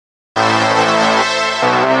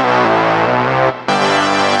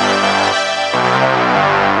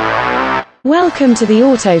Welcome to the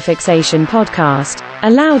Auto Fixation Podcast, a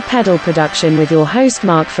loud pedal production with your host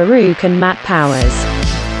Mark Farouk and Matt Powers.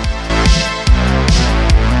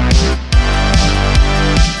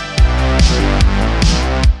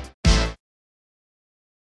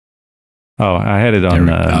 Oh, I had it on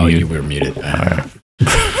mute. You were muted. All right.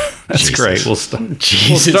 That's Jesus. great. We'll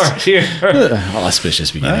start here.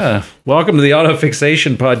 Auspicious beginning. Welcome to the Auto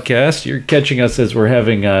Fixation Podcast. You're catching us as we're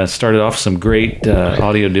having started off some great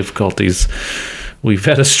audio difficulties. We've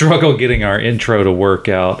had a struggle getting our intro to work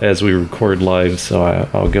out as we record live, so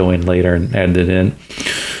I'll go in later and add it in.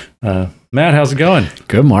 Matt, how's it going?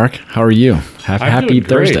 Good, Mark. How are you? Happy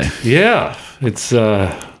Thursday. Yeah, it's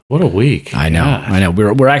what a week. I know.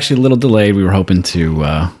 We're actually a little delayed. We were hoping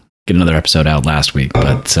to get another episode out last week,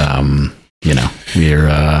 but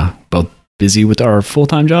we're both busy with our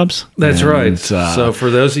full-time jobs. That's right. So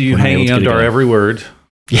for those of you hanging on to our every word,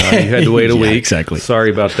 you had to wait a week. Exactly.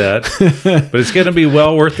 Sorry about that. But it's going to be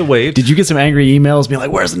well worth the wait. Did you get some angry emails being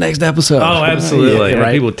like, where's the next episode? Oh, absolutely.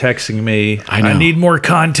 Right? People texting me, I need more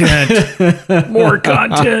content. More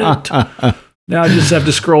content. Now I just have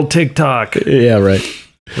to scroll TikTok. Yeah, right.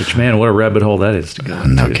 Which, man, what a rabbit hole that is to go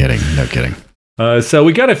into. No kidding. So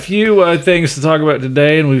we got a few things to talk about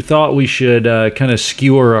today, and we thought we should kind of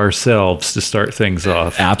skewer ourselves to start things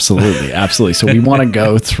off. Absolutely. So we want to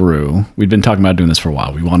go through, we've been talking about doing this for a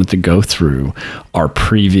while. We wanted to go through our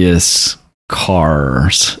previous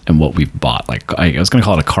cars and what we've bought. Like, I was going to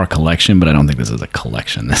call it a car collection, but I don't think this is a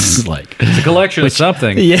collection. This is like... It's a collection of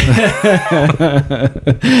something. Yeah.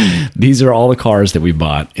 These are all the cars that we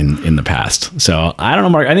bought in the past. So I don't know,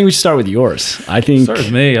 Mark. I think we should start with yours. I think... Start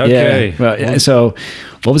with me. Okay. Yeah. Well, yeah, so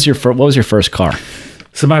what was your first car?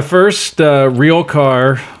 So my first real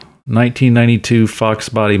car, 1992 Fox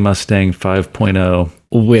Body Mustang 5.0.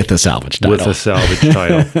 With a salvage title.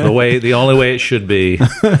 The only way it should be.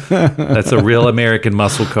 That's a real American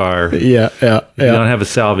muscle car. Yeah. If you don't have a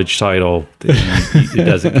salvage title, it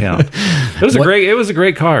doesn't count. It was a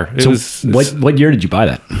great car. What year did you buy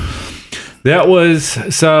that? That was,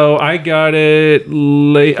 so I got it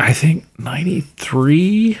late, I think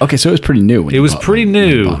 93. Okay, so it was pretty new. It was pretty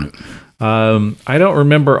new. I don't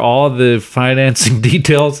remember all the financing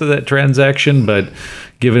details of that transaction, but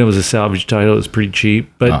given it was a salvage title, it was pretty cheap.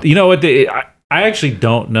 But you know what? I actually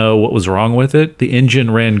don't know what was wrong with it. The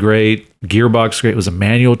engine ran great. Gearbox great. It was a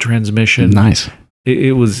manual transmission. Nice.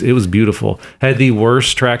 It was beautiful. Had the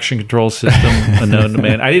worst traction control system known to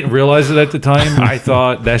man. I didn't realize it at the time. I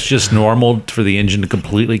thought that's just normal for the engine to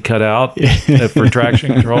completely cut out for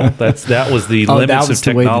traction control. That was the limits of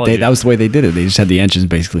technology. That was the way they did it. They just had the engines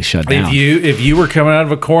basically shut down. If you were coming out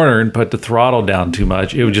of a corner and put the throttle down too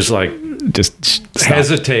much, it would just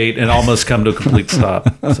hesitate and almost come to a complete stop.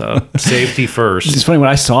 So safety first. It's funny, when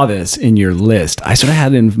I saw this in your list, I sort of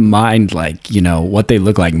had in mind what they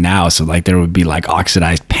look like now. So there would be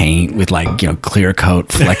oxidized paint with clear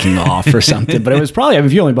coat flecking off or something. But it was probably,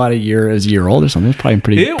 if you only bought it as a year old or something, it was probably in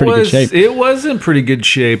pretty good shape. It was in pretty good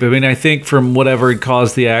shape. I mean, I think from whatever had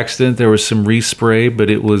caused the accident, there was some respray, but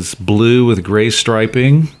it was blue with gray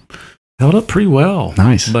striping. Held up pretty well.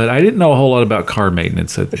 Nice. But I didn't know a whole lot about car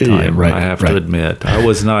maintenance at the time, I have to admit. I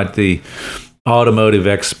was not the automotive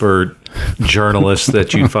expert journalist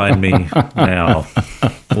that you find me now.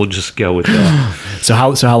 We'll just go with that. So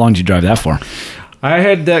how long did you drive that for? I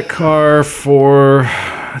had that car for,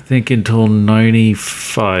 I think, until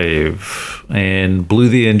 95 and blew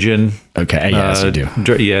the engine. Okay, yes, you do.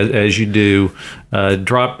 As you do.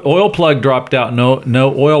 Oil plug dropped out.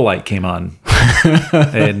 No oil light came on.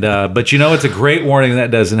 But it's a great warning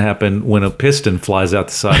that doesn't happen when a piston flies out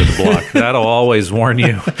the side of the block. That'll always warn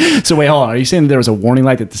you. So wait, hold on. Are you saying there was a warning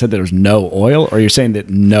light that said there was no oil, or you're saying that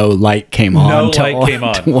no light came on? No light came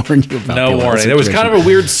on to warn you about no warning. There was kind of a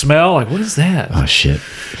weird smell. Like, what is that? Oh shit!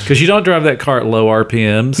 Because you don't drive that car at low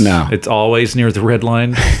RPMs. No, it's always near the red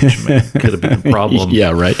line, which could have been a problem.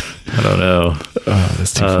 Yeah, right. I don't know. Oh,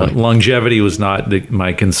 that's too funny. Longevity was not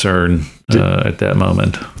my concern at that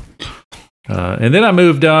moment. And then I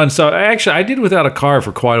moved on. So I did without a car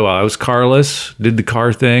for quite a while. I was carless, did the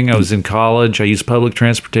car thing. I was in college. I used public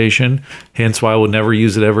transportation, hence why I would never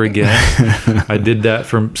use it ever again. I did that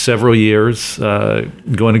for several years,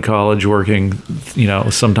 going to college, working,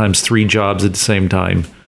 sometimes 3 jobs at the same time.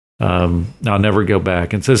 I'll never go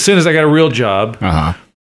back. And so as soon as I got a real job,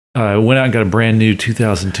 I went out and got a brand new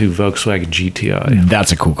 2002 Volkswagen GTI.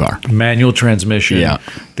 That's a cool car. Manual transmission. Yeah.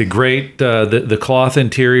 The great, the cloth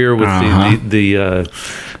interior with the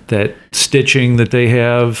that stitching that they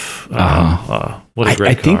have. What a great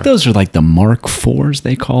I car. think those are like the Mark IVs,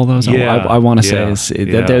 they call those. Yeah, I want to yeah, say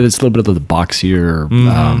yeah. it's a little bit of the boxier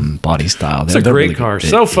body style. It's a great car.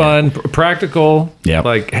 So fun, practical, Yep.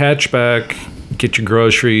 like hatchback. Get your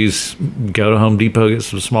groceries, go to Home Depot, get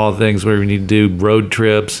some small things, whatever you need to do, road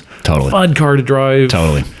trips. Totally. Fun car to drive.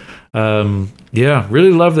 Totally. Yeah,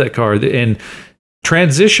 really love that car. And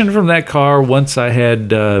transition from that car once I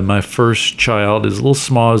had my first child. It was a little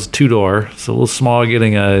small. It was 2-door. So a little small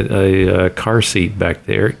getting a car seat back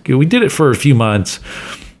there. We did it for a few months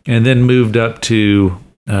and then moved up to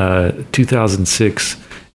 2006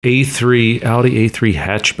 Audi A3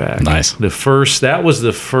 hatchback. Nice. That was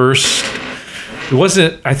the first. It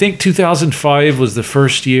wasn't, I think 2005 was the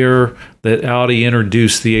first year that Audi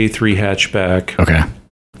introduced the A3 hatchback. Okay.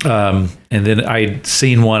 And then I'd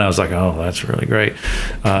seen one. I was like, oh, that's really great.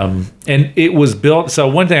 And it was built. So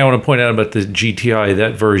one thing I want to point out about the GTI,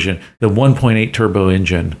 that version, the 1.8 turbo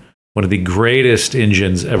engine, one of the greatest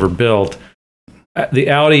engines ever built. The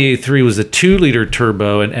Audi A3 was a 2-liter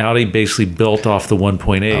turbo, and Audi basically built off the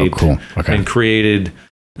 1.8. Oh, cool. Okay. And created,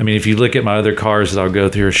 I mean, if you look at my other cars that I'll go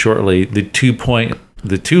through shortly, the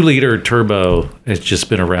 2-liter turbo has just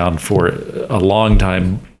been around for a long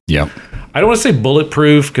time. Yep. I don't want to say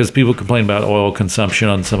bulletproof because people complain about oil consumption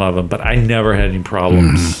on some of them, but I never had any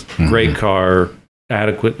problems. Mm-hmm. Great car,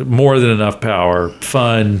 adequate, more than enough power,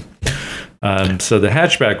 fun. So the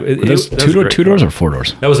hatchback. Those two doors or 4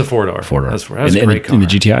 doors? That was a 4-door. 4-door. That was a great car. And the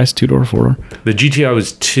GTI is 2-door or 4-door? The GTI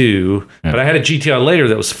was 2, but I had a GTI later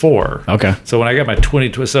that was 4. Okay. So when I got my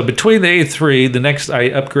 20, so between the A3, the next I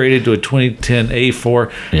upgraded to a 2010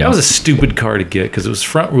 A4. Yeah. That was a stupid car to get because it was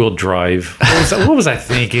front wheel drive. What was I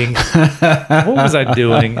thinking? What was I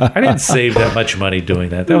doing? I didn't save that much money doing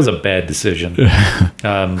that. That was a bad decision.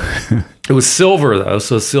 It was silver though,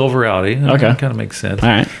 so silver Audi. Okay. That kind of makes sense. All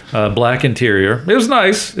right. Black interior. It was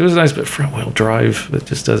nice, but front wheel drive, it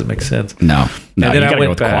just doesn't make sense. No, And then you I gotta go went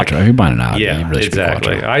with back. Quattro. If you're buying an Audi, Yeah, you really should be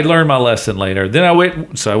exactly. Quattro. I learned my lesson later. Then I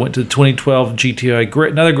went to the 2012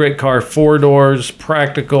 GTI. Another great car, 4 doors,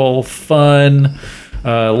 practical, fun.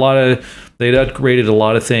 They'd upgraded a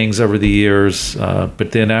lot of things over the years.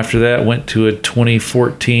 But then after that, went to a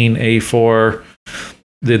 2014 A4.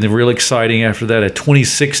 Then the real exciting after that, a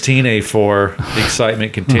 2016 A4. The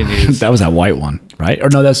excitement continues. That was that white one, right?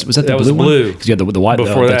 Or no, was that the blue one? Blue. Because you had the white.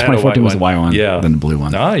 Before the that, I had a 2014 was the white white one. Yeah. Then the blue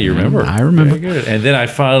one. Ah, you remember? I remember. Very good. And then I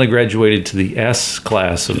finally graduated to the S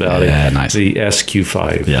class of Audi. Yeah, nice. The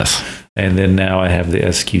SQ5. Yes. And then now I have the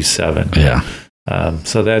SQ7. Yeah.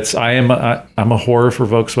 So I'm a horror for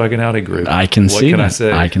Volkswagen Audi Group. I can see that. What can I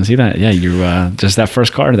say? I can see that. Yeah, you just that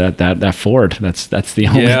first car, that Ford. That's the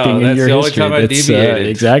only thing in your the only history. time I deviated.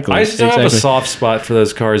 Exactly. I still have a soft spot for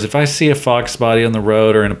those cars. If I see a Fox body on the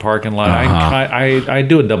road or in a parking lot, I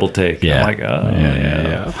do a double take. Yeah. I'm like,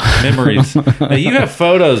 yeah. Memories. Now you have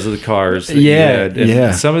photos of the cars. That Yeah, you had, and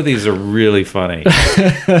yeah. Some of these are really funny.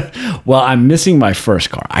 Well, I'm missing my first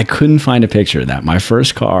car. I couldn't find a picture of that. My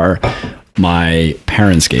first car, my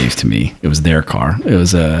parents gave to me. It was their car. It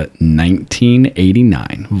was a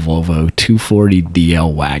 1989 Volvo 240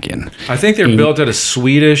 DL wagon. I think they're built out of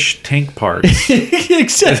Swedish tank parts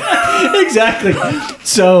Exactly.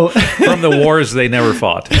 So from the wars they never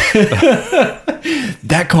fought.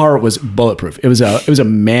 that car was bulletproof. It was a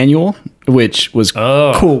manual, which was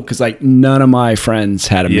cool because like none of my friends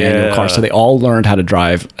had a manual car, so they all learned how to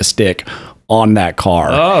drive a stick on that car.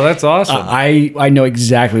 Oh, that's awesome. I know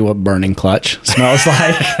exactly what burning clutch smells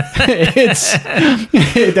like.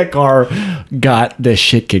 That car got the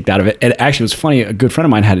shit kicked out of it. And actually, it was funny. A good friend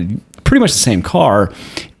of mine had pretty much the same car,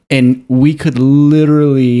 and we could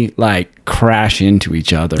literally like crash into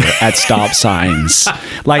each other at stop signs.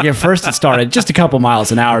 Like at first it started just a couple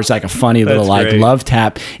miles an hour. It's like a funny little like love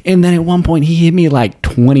tap. And then at one point he hit me like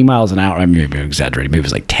 20 miles an hour. I mean, maybe I'm exaggerating. Maybe it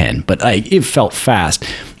was like 10, but like it felt fast.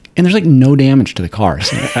 And there's like no damage to the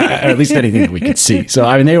cars, or at least anything that we could see. So,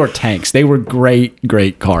 I mean, they were tanks. They were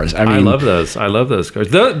great cars. I mean, I love those. I love those cars.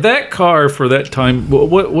 That car for that time,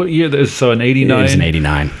 what year? So an 89? It was an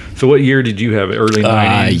 89. So what year did you have it? Early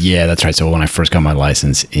 90s? Yeah, that's right. So when I first got my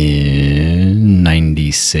license in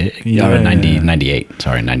 96, or 98.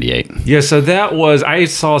 Sorry, 98. Yeah, so that was, I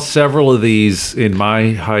saw several of these in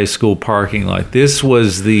my high school parking lot. This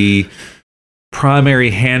was the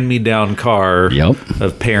primary hand-me-down car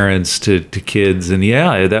of parents to kids, and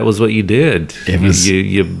that was what you did. It was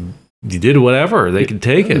you did whatever they could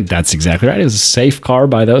take it. That's exactly right. It was a safe car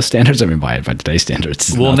by those standards. I mean, by today's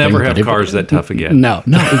standards, we'll never have cars that tough again. No,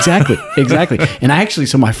 exactly. And actually,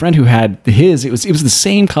 so my friend who had his, it was the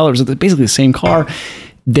same color. It was basically the same car.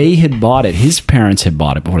 They had bought it. His parents had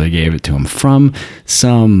bought it before they gave it to him from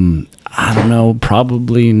some, I don't know,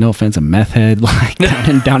 probably, no offense, a meth head, like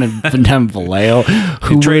down in Vallejo,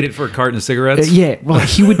 who You traded for a carton of cigarettes? yeah, well,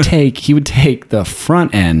 he would take the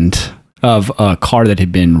front end of a car that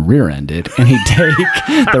had been rear-ended, and he'd take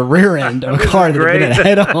the rear end of a car that had been a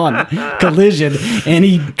head-on collision, and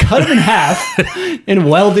he'd cut it in half and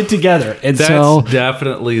weld it together. And That's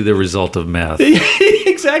definitely the result of math.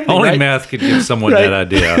 exactly. Only right? math could give someone that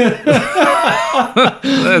idea.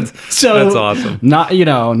 That's awesome. Not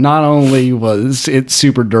only was it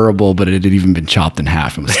super durable, but it had even been chopped in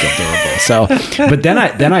half and was still durable. So, but then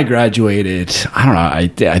I graduated. I don't know.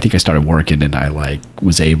 I think I started working, and I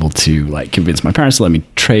was able to convince my parents to let me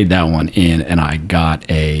trade that one in, and I got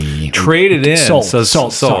a traded in. Sold.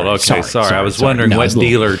 Okay, sorry. I was wondering what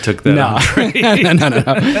dealer took that. No.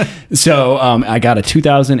 So I got a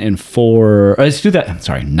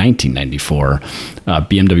 1994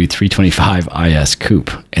 BMW 325 IS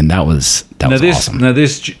Coupe, and that was awesome. Now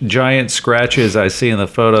this giant scratches I see in the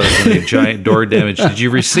photos and the giant door damage. Did you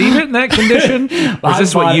receive it in that condition? Or is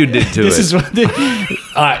this what you did to it?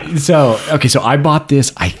 So I bought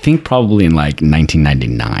this, I think probably in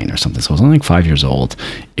 1999 or something. So I was only 5 years old.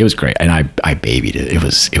 It was great, and I babied it. It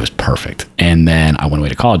was perfect. And then I went away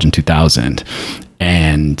to college in 2000.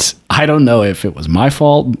 And I don't know if it was my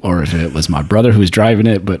fault or if it was my brother who was driving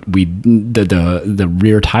it, but the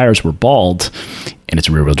rear tires were bald, and it's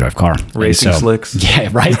a rear-wheel drive car. Racing slicks. Yeah,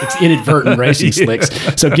 right. It's inadvertent racing slicks.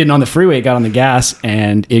 So getting on the freeway, it got on the gas,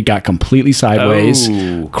 and it got completely sideways,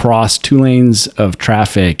 crossed 2 lanes of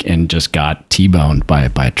traffic, and just got T-boned by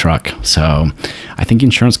a truck. So I think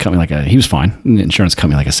insurance cut me he was fine. Insurance cut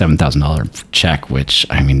me a $7,000 check, which,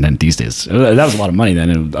 I mean, then these days, that was a lot of money then.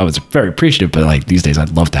 And I was very appreciative, but these days,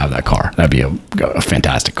 I'd love to have that car. That'd be a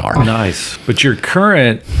fantastic car. Nice. But your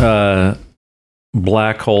current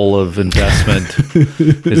black hole of investment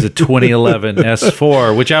is a 2011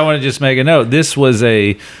 S4, which I want to just make a note. This was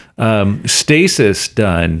a Stasis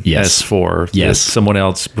done S4. Yes. Someone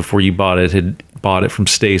else before you bought it had bought it from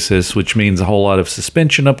Stasis, which means a whole lot of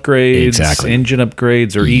suspension upgrades, engine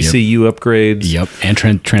upgrades, or ECU upgrades. Yep. And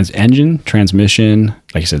transmission,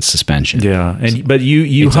 like I said, suspension. Yeah. But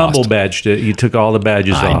you humble badged it. You took all the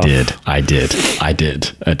badges off. I did.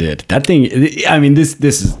 That thing, I mean, this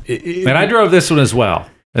is... And I drove this one as well.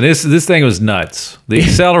 And this thing was nuts. The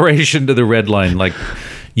acceleration to the red line,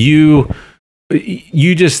 you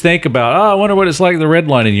just think about, I wonder what it's like the red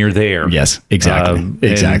line, and you're there. Yes, exactly.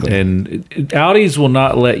 Exactly. And Audis will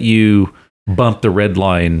not let you bump the red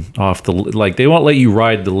line off they won't let you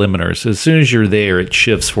ride the limiters. As soon as you're there, it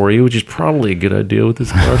shifts for you, which is probably a good idea with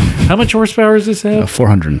this car. How much horsepower does this have?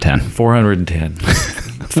 410. 410.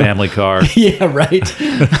 Family car. Yeah, right.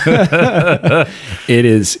 It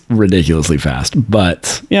is ridiculously fast,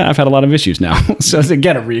 but yeah, I've had a lot of issues now. So it's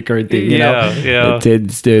again a recurring thing. Yeah.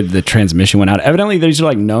 The transmission went out. Evidently, these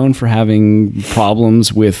are known for having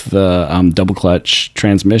problems with the double clutch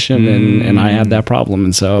transmission, and I had that problem,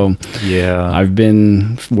 and so I've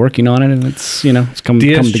been working on it, and it's it's come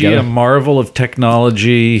together. A marvel of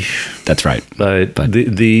technology. That's right. But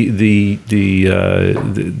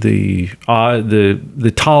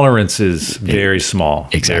the tolerance is very small.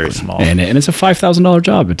 Exactly. Very small. And it's a $5,000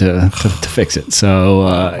 job to fix it.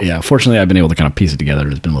 So, fortunately, I've been able to kind of piece it together.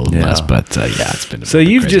 It's been a little less, but it's been so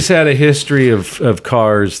you've crazy. Just had a history of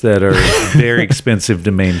cars that are very expensive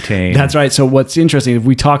to maintain. That's right. So what's interesting, if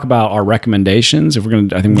we talk about our recommendations, I think we're going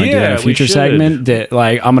to do that in a future segment, that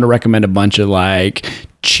I'm going to recommend a bunch of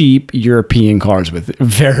cheap European cars with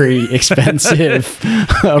very expensive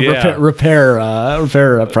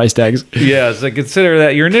repair price tags. Yeah, so consider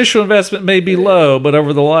that your initial investment may be low, but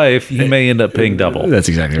over the life you may end up paying double. That's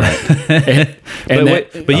exactly right.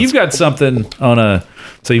 But you've got something on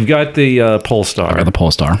so you've got the Polestar. I got the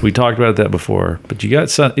Polestar. We talked about that before, but you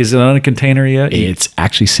got some. Is it on a container yet? It's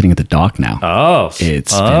actually sitting at the dock now.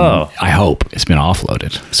 I hope it's been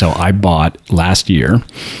offloaded. So I bought last year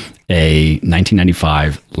a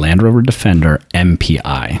 1995 Land Rover Defender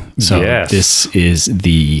MPI. So this is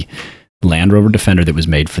the Land Rover Defender that was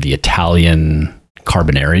made for the Italian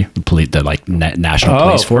Carabinieri, the National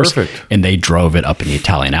Police Force. Perfect. And they drove it up in the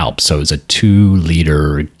Italian Alps. So it was a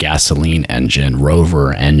 2-liter gasoline engine,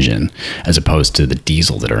 Rover engine, as opposed to the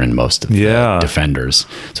diesel that are in most of the Defenders.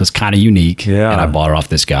 So it's kind of unique. Yeah. And I bought it off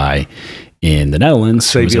this guy. in the Netherlands.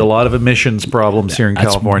 Save you a lot of emissions problems here in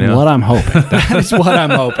California. What I'm hoping. That is what I'm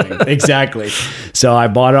hoping. Exactly. So I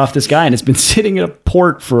bought it off this guy, and it's been sitting at a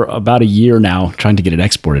port for about a year now, trying to get it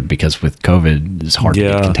exported because with COVID, it's hard to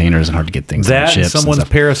get containers and hard to get things on that ships. Someone's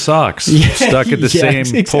pair of socks stuck at the same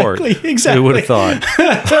port. Exactly. Who would have thought?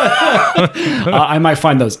 I might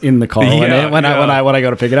find those in the car when I go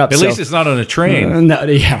to pick it up. At least it's not on a train.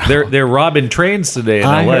 They're robbing trains today in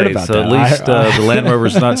LA. So at least the Land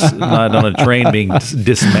Rover's not on a train being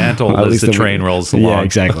dismantled as the train rolls along. Yeah,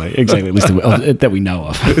 exactly. At least that we know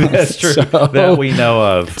of. That's true. That we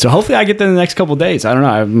know of. So hopefully I get there in the next couple of days. I don't know.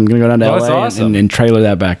 I'm going to go down to LA and trailer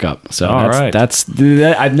that back up. So that's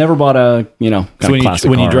I've never bought a So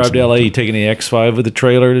when you drive to LA, you taking the X5 with the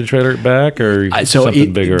trailer to trailer it back, or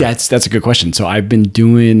something bigger? That's a good question. So I've been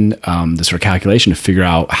doing this sort of calculation to figure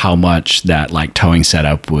out how much that like towing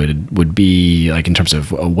setup would be like in terms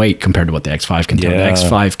of weight compared to what the X5 can tow. The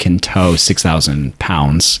X5 can tow 6,000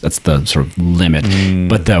 pounds. That's the sort of limit.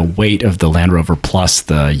 But the weight of the Land Rover plus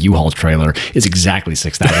the U-Haul trailer is exactly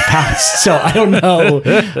 6,000 pounds. So I don't know.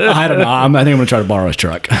 I think I'm going to try to borrow his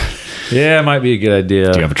truck. Yeah, it might be a good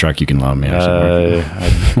idea. Do you have a truck you can loan me? I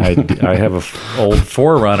have an old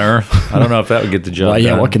 4Runner. I don't know if that would get the job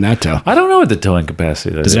done. What can that tow? I don't know what the towing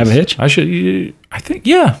capacity is. Does it have a hitch? I think,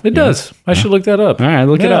 it does. I should look that up. All right,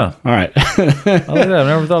 look it up. All right. I've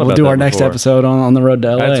never thought about that. We'll do our next episode on the road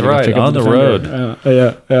to LA. That's right, on the road.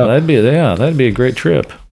 That'd be a great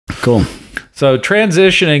trip. Cool. So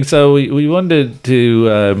transitioning, so we wanted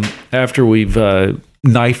to, after we've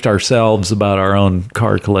knifed ourselves about our own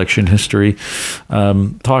car collection history,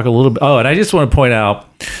 talk a little bit. Oh, and I just want to point out,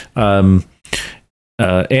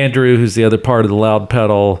 Andrew, who's the other part of the Loud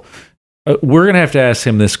Pedal, we're going to have to ask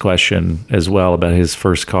him this question as well about his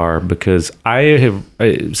first car, because I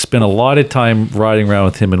spent a lot of time riding around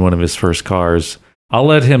with him in one of his first cars. I'll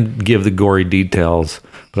let him give the gory details,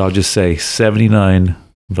 but I'll just say 79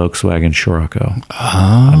 Volkswagen Scirocco.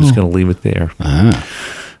 Oh. I'm just going to leave it there.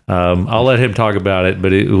 I'll let him talk about it,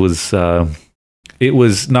 but it was a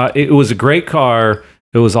great car.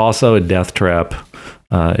 It was also a death trap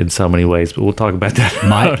in so many ways, but we'll talk about that.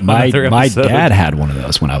 My dad had one of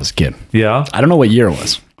those when I was a kid. Yeah. I don't know what year it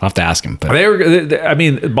was. I'll have to ask him. But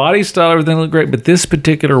body style, everything looked great, but this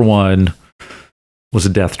particular one was a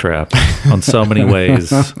death trap on so many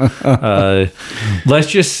ways. Let's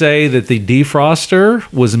just say that the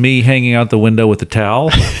defroster was me hanging out the window with a towel.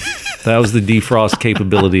 That was the defrost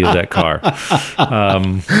capability of that car.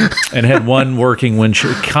 And had one working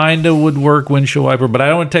windshield, kind of would work windshield wiper, but I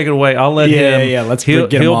don't want to take it away. I'll let him. Yeah, he'll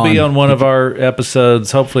be on one of our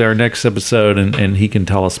episodes, hopefully our next episode, and he can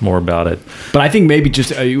tell us more about it. But I think maybe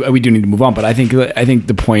just, we do need to move on, but I think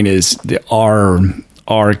the point is our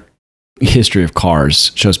history of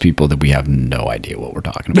cars shows people that we have no idea what we're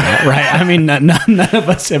talking about, right? I mean, none of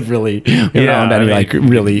us have really around any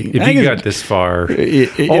really. If you got this far,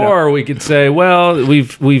 or we could say, well,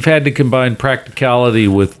 we've had to combine practicality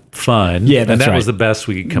with fun. Yeah, that's that was the best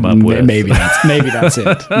we could come up with. Maybe that's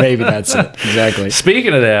it. Maybe that's it. Exactly.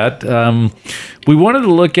 Speaking of that, we wanted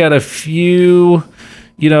to look at a few.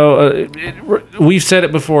 We've said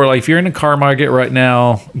it before, like if you're in the car market right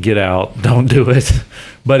now, get out. Don't do it.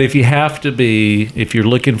 But if you have to be, if you're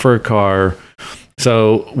looking for a car,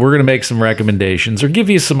 so we're going to make some recommendations or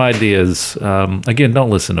give you some ideas. Again,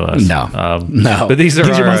 don't listen to us. No. But these are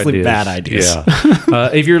mostly ideas. Bad ideas.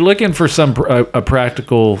 Yeah. If you're looking for a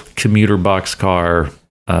practical commuter box car,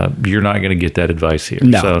 you're not going to get that advice here.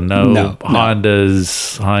 So no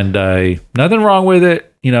Hondas, Hyundai, nothing wrong with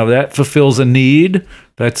it. That fulfills a need.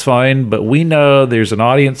 That's fine. But we know there's an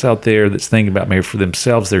audience out there that's thinking about maybe for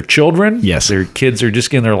themselves, their children. Yes. Their kids are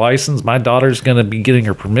just getting their license. My daughter's going to be getting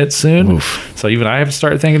her permit soon. Oof. So even I have to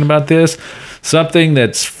start thinking about this. Something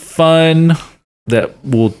that's fun, that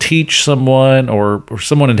will teach someone or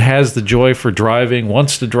someone that has the joy for driving,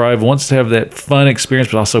 wants to drive, wants to have that fun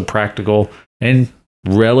experience, but also practical and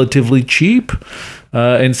relatively cheap.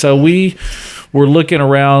 And so we were looking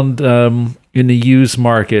around in the used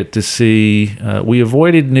market to see. We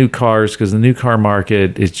avoided new cars because the new car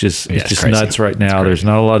market is just nuts right now. There's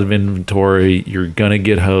not a lot of inventory. You're gonna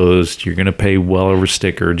get hosed. You're gonna pay well over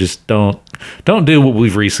sticker. Just don't do what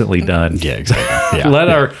we've recently done. Yeah, exactly. Yeah.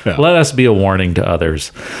 Let us be a warning to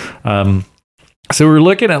others. So we're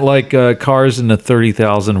looking at like cars in the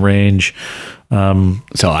 30,000 range.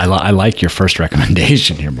 So I like your first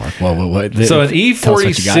recommendation here, Mark. Well, so an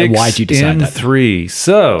E46 why'd you decide M3. That?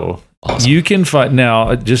 So awesome. You can find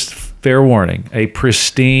now. Just fair warning: a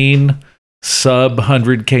pristine sub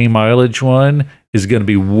 100K mileage one is going to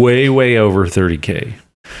be way over 30K.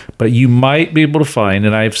 But you might be able to find,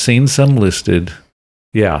 and I've seen some listed,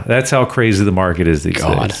 Yeah, that's how crazy the market is these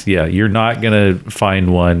days. Yeah, you're not going to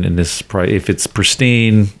find one in this price. If it's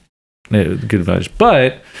pristine, good advice.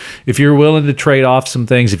 But if you're willing to trade off some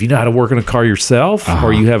things, if you know how to work on a car yourself,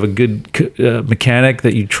 or you have a good mechanic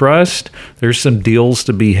that you trust, there's some deals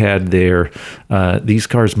to be had there. These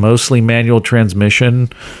cars, mostly manual transmission.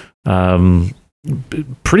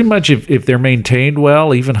 Pretty much if they're maintained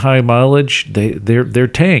well, even high mileage, they're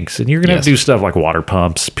tanks, and you're gonna have to do stuff like water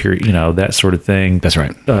pumps, that sort of thing. That's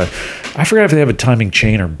right. I forgot if they have a timing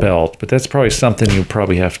chain or belt, but that's probably something you'll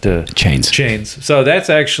probably have to chains. So that's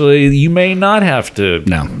actually, you may not have to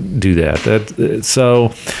do that.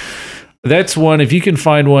 So that's one. If you can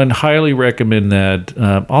find one, highly recommend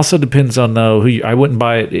that. Also depends on I wouldn't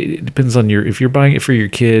buy it. It depends on if you're buying it for your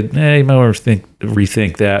kid, you might want to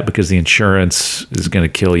rethink that, because the insurance is going to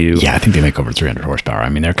kill you. Yeah, I think they make over 300 horsepower. I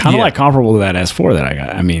mean, they're kind of like comparable to that S4 that I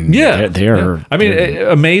got. I mean, they're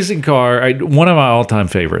amazing car. One of my all-time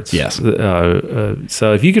favorites. Yes.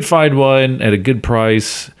 So if you could find one at a good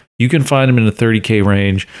price, you can find them in the $30K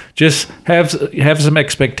range. Just have some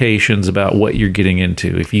expectations about what you're getting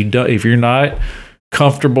into. If you're not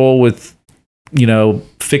comfortable with,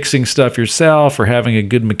 fixing stuff yourself or having a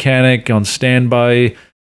good mechanic on standby,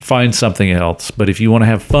 find something else. But if you want to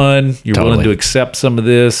have fun, you're willing to accept some of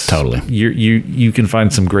this. You can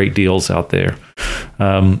find some great deals out there.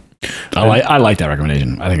 I like that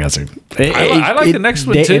recommendation. I think that's I like the next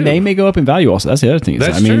one too. And they may go up in value also. That's the other thing.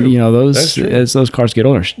 That's true. That's true. As those cars get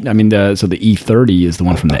older. I mean, the E30 is the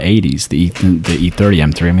one from the 80s. The E30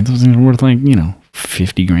 M3. I mean, those things are worth like,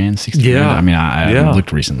 $50,000, $60,000. I mean, I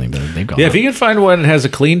looked recently, but they've gone up. If you can find one that has a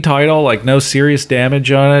clean title, like no serious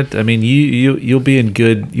damage on it, I mean, you'll be in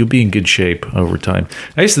good shape over time.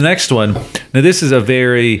 I guess the next one. Now, this is a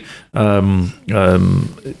very I don't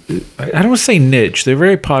want to say niche. They're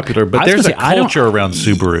very popular, but there's a culture around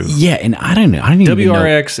Subaru. Yeah, and I don't know. I don't even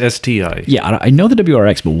WRX STI. Yeah, I know the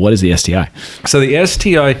WRX, but what is the STI? So the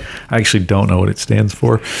STI, I actually don't know what it stands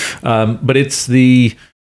for, but it's the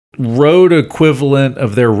road equivalent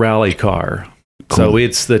of their rally car. Cool. So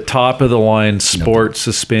it's the top of the line sport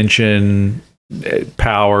suspension,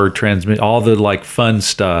 power, transmit, all the like fun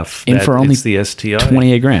stuff. And for only the STI,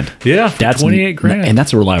 $28,000. Yeah, that's $28,000, and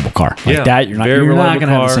that's a reliable car. Like that, you're not going to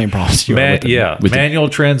have the same problems. With manual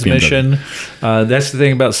transmission. That's the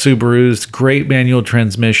thing about Subarus. Great manual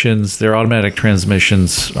transmissions. Their automatic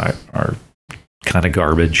transmissions are kind of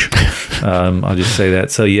garbage. I'll just say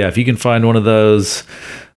that. So yeah, if you can find one of those,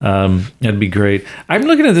 that'd be great. I'm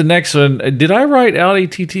looking at the next one. Did I write Audi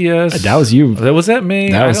TTS? That was you. Was that me?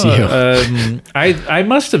 That was you. I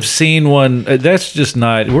must have seen one. That's just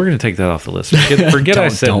not. We're going to take that off the list. Forget I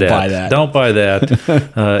said that. Don't buy that. Don't buy that.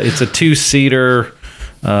 It's a 2-seater.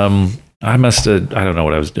 I don't know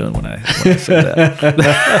what I was doing when I said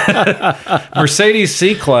that. Mercedes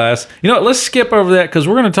C-Class. Let's skip over that, because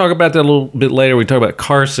we're going to talk about that a little bit later. We talk about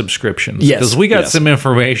car subscriptions. Yes. Because we got some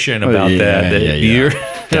information about that.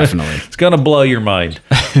 Definitely. It's going to blow your mind.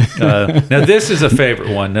 Now, this is a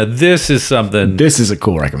favorite one. Now, this is something. This is a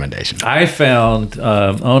cool recommendation. I found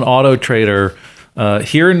on Auto Trader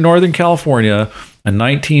here in Northern California, a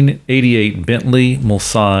 1988 Bentley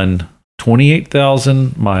Mulsanne,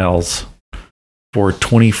 28,000 miles. For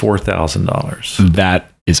 $24,000.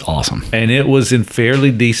 That is awesome. And it was in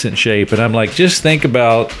fairly decent shape. And I'm like, just think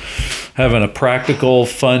about having a practical,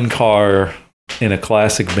 fun car in a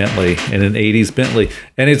classic Bentley, in an 80s Bentley.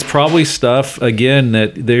 And it's probably stuff, again,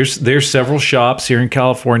 that there's several shops here in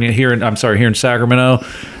California, here in Sacramento,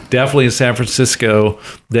 definitely in San Francisco,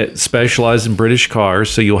 that specialize in British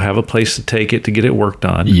cars. So you'll have a place to take it to get it worked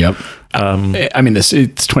on. Yep. I mean, it's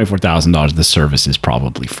 $24,000. The service is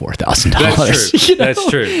probably $4,000. That's true. That's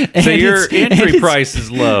true. So your entry price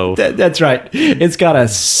is low. That's right. It's got a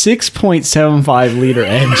 6.75 liter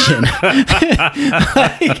engine.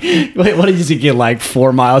 What did you get? Like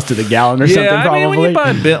 4 miles to the gallon or something? Probably. I mean, when you buy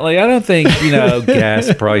a Bentley, I don't think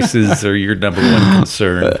gas prices are your number one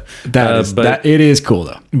concern. It is cool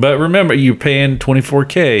though. But remember, you're paying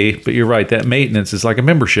 $24,000. But you're right. That maintenance is like a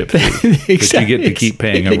membership fee that you get to keep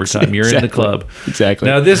paying over time. You're in the club. Exactly.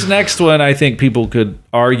 Now, this next one, I think people could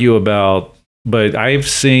argue about, but I've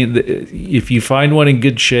seen if you find one in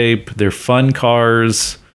good shape, they're fun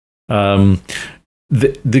cars. The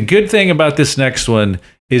good thing about this next one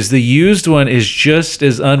is the used one is just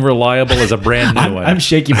as unreliable as a brand new one. I'm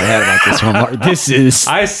shaking my head about this one, Mark. This is...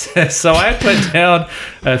 I put down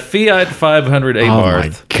a Fiat 500 Abarth. Oh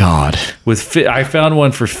my God. I found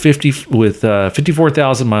one for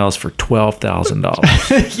 54,000 miles for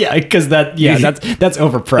 $12,000. Yeah, because that's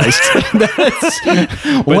overpriced.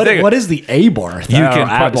 What is the Abarth?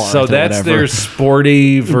 That's their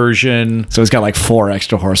sporty version. So it's got like 4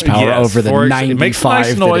 extra horsepower over the 95. It makes a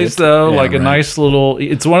nice noise though, a nice little.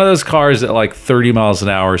 It's one of those cars that like 30 miles an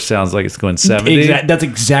hour sounds like it's going 70. That's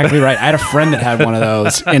exactly right. I had a friend that had one of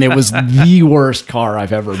those, and it was the worst car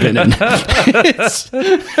I've ever been in.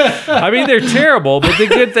 I mean, they're terrible, but the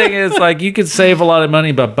good thing is, like, you could save a lot of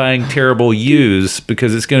money by buying terrible used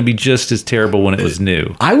because it's going to be just as terrible when it was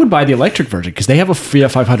new. I would buy the electric version because they have a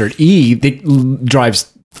Fiat 500e that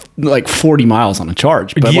drives like 40 miles on a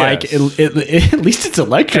charge, but at least it's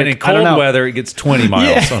electric. And in cold weather, it gets 20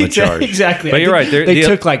 miles on a charge. Exactly. But you're right. They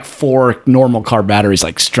took like 4 normal car batteries,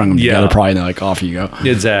 like strung them together, probably, and they're like, off you go.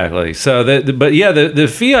 Exactly. So, the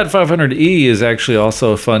Fiat 500e is actually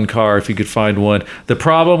also a fun car if you could find one. The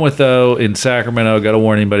problem with though in Sacramento, I got to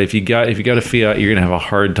warn anybody, if you got a Fiat, you're gonna have a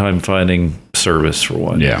hard time finding service for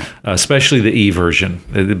one. Yeah. Especially the E version.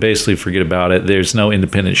 They basically forget about it. There's no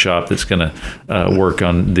independent shop that's gonna work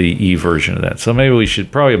on the E version of that. So maybe we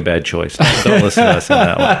should, probably a bad choice. Don't listen to us on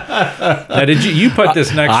that one. Now, did you put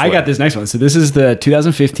this next one? I got this next one. So this is the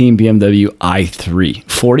 2015 BMW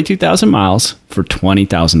i3, 42,000 miles for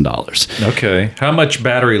 $20,000. Okay. How much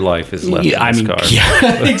battery life is left in this car?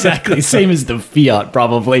 Yeah, exactly. Same as the Fiat,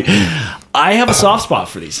 probably. I have a soft spot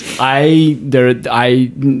for these. My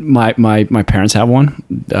parents have one.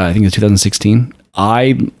 I think it's 2016.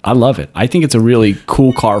 I love it. I think it's a really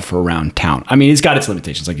cool car for around town. I mean, it's got its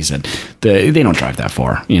limitations, like you said. They don't drive that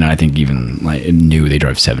far. I think even like new, they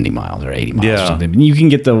drive 70 miles or 80 miles or something. You can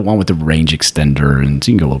get the one with the range extender, and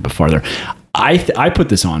so you can go a little bit farther. I put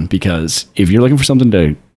this on because if you're looking for something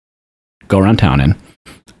to go around town in,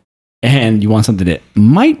 and you want something that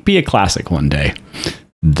might be a classic one day,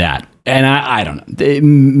 and I don't know.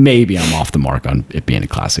 Maybe I'm off the mark on it being a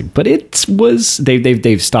classic, but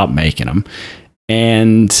they've stopped making them,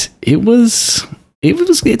 and it's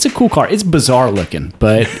a cool car. It's bizarre looking,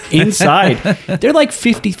 but inside they're like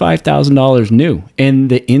 $55,000 new, and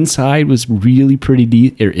the inside was really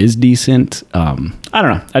pretty. It is decent. I don't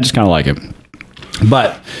know. I just kind of like it,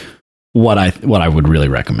 but. What I would really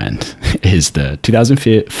recommend is the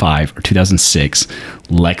 2005 or 2006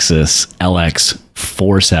 Lexus LX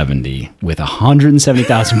 470 with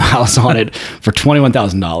 170,000 miles on it for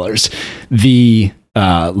 $21,000. The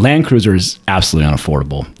Land Cruiser is absolutely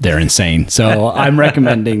unaffordable. They're insane. So I'm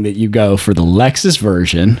recommending that you go for the Lexus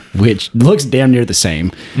version, which looks damn near the same.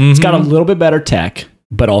 Mm-hmm. It's got a little bit better tech,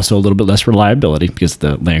 but also a little bit less reliability because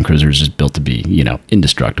the Land Cruiser is just built to be,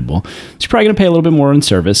 indestructible. So you're probably going to pay a little bit more in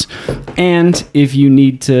service. And if you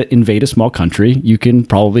need to invade a small country, you can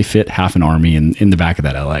probably fit half an army in the back of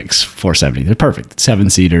that LX 470. They're perfect.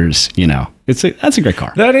 7-seaters, that's a great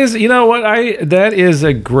car. That is, that is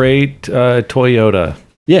a great Toyota.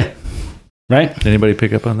 Yeah. Right? Anybody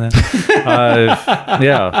pick up on that?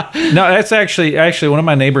 Yeah. No, that's actually one of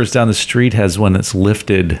my neighbors down the street has one that's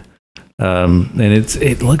lifted. And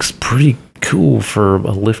it looks pretty cool for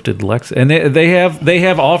a lifted Lexus, and they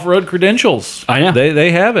have off-road credentials. I know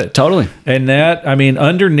they have it totally. And that, I mean,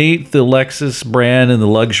 underneath the Lexus brand and the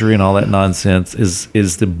luxury and all that nonsense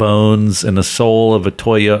is the bones and the soul of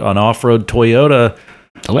an off-road Toyota.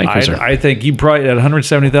 I think you probably at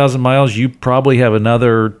 170,000 miles, you probably have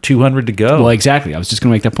another 200 to go. Well, exactly. I was just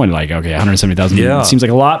going to make that point. Like, okay, 170,000 seems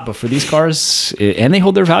like a lot, but for these cars, and they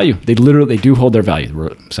hold their value. They do hold their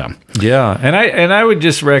value. So yeah, and I would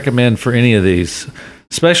just recommend for any of these,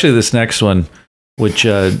 especially this next one. Which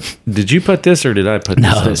did you put this or did I put this?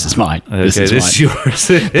 No, this is mine. Okay, this is yours.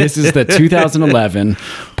 This is the 2011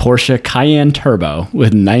 Porsche Cayenne Turbo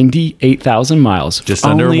with 98,000 miles, just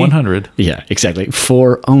under 100. Yeah, exactly,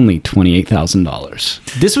 for only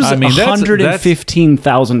 $28,000. This was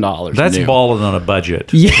 $115,000. That's balling on a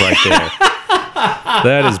budget, right there.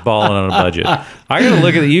 That is balling on a budget. I got to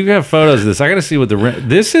look at it. You have photos of this. I got to see what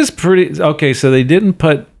this is pretty. Okay, so they didn't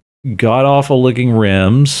put god awful looking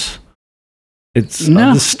rims. It's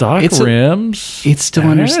the stock rims. It's still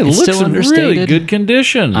understated. It looks in really good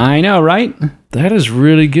condition. I know, right? That is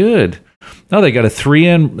really good. No, they got a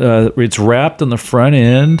 3-end. It's wrapped on the front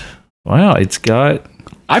end. Wow, it's got.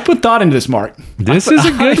 I put thought into this, Mark. This is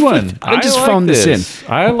a good one. I just phoned this in.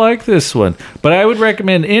 I like this one, but I would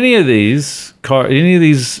recommend any of these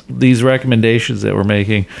recommendations that we're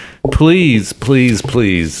making. Please, please,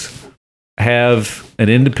 please have an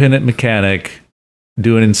independent mechanic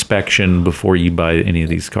do an inspection before you buy any of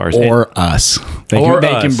these cars. Or us. They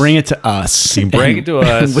can bring it to us. You can bring it to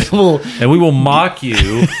us. And we will mock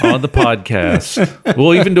you on the podcast.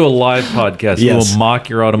 We'll even do a live podcast. Yes. We will mock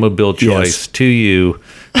your automobile choice to you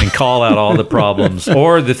and call out all the problems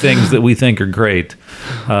or the things that we think are great.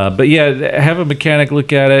 But yeah, have a mechanic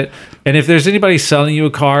look at it. And if there's anybody selling you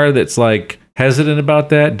a car that's like hesitant about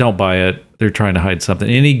that, don't buy it. They're trying to hide something.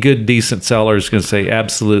 Any good, decent seller is going to say,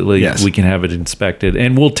 absolutely, we can have it inspected.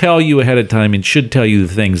 And we'll tell you ahead of time and should tell you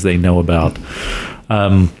the things they know about.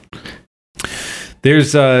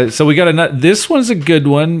 So we got this one's a good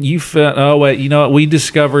one. You found, you know what? We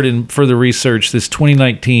discovered in further research this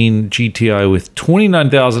 2019 GTI with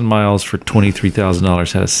 29,000 miles for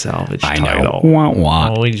 $23,000 had a salvage title. Wah,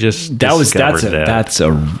 wah. We just that was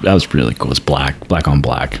really cool. It's black on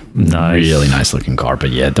black. Nice, really nice looking car.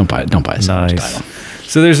 But yeah, don't buy a salvage title.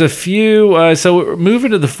 So there's a few. So we're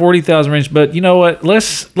moving to the 40,000 range, but you know what?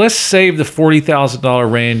 Let's save the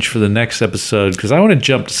 $40,000 range for the next episode because I want to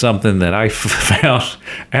jump to something that I found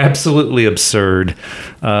absolutely absurd.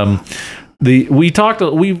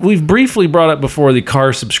 We've briefly brought up before the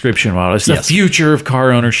car subscription model. It's the future of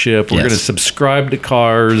car ownership. We're going to subscribe to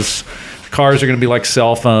cars. Cars are going to be like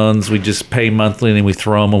cell phones. We just pay monthly and then we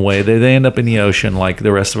throw them away. They end up in the ocean like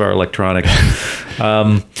the rest of our electronics.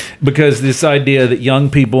 Because this idea that young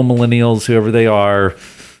people, millennials, whoever they are,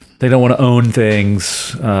 they don't want to own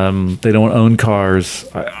things. They don't want to own cars.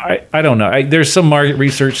 I don't know. There's some market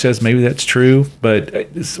research says maybe that's true, but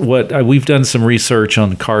we've done some research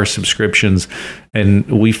on car subscriptions, and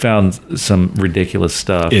we found some ridiculous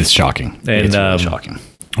stuff. It's shocking. And, it's really shocking.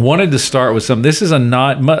 Wanted to start with some. This is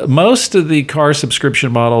most of the car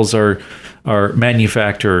subscription models are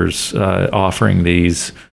manufacturers offering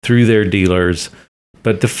these through their dealers.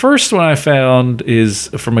 But the first one I found is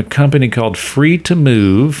from a company called Free to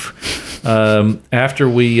Move. After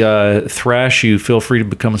we thrash you, feel free to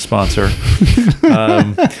become a sponsor.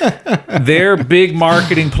 Their big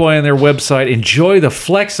marketing ploy on their website, enjoy the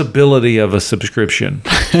flexibility of a subscription.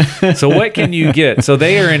 So what can you get? So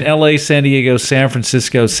they are in LA, San Diego, San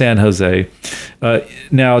Francisco, San Jose.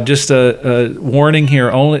 Now, just a warning here,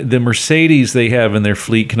 only the Mercedes they have in their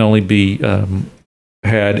fleet can only be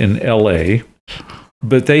had in LA.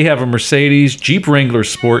 But they have a Mercedes, Jeep Wrangler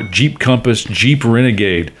Sport, Jeep Compass, Jeep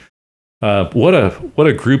Renegade. What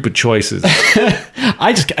a group of choices.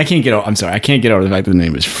 I can't get over. I'm sorry, I can't get over the fact that the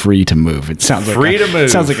name is Free to Move. It sounds like Free to Move.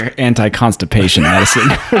 Sounds like an anti-constipation medicine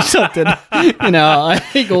or something. You know, I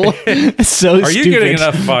think it's so. Are you stupid. getting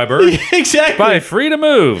enough fiber? Exactly. Buy Free to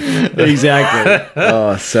Move. Exactly.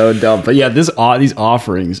 Oh, so dumb. But yeah, these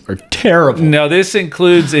offerings are terrible. Now this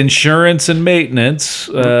includes insurance and maintenance,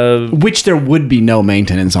 which there would be no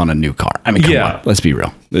maintenance on a new car. I mean, come on, let's be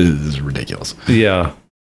real. This is ridiculous. Yeah.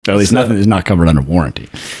 Or at least nothing is not covered under warranty.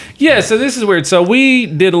 Yeah, so this is weird. So we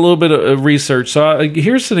did a little bit of research. So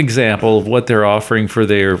here's an example of what they're offering for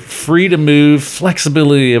their Free to Move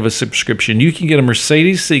flexibility of a subscription. You can get a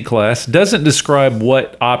Mercedes C-Class. Doesn't describe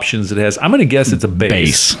what options it has. I'm going to guess it's a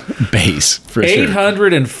base. Base, for sure.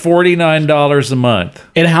 $849 a month.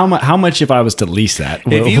 And how much if I was to lease that?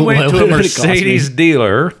 If you went to a Mercedes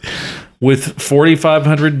dealer with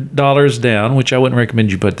 $4,500 down, which I wouldn't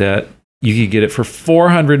recommend you put that, you could get it for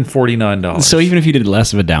 $449. So even if you did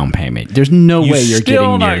less of a down payment, there's no way you're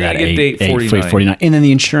getting near that $849. And then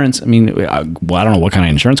the insurance, I mean, I don't know what kind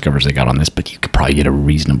of insurance coverage they got on this, but you could probably get a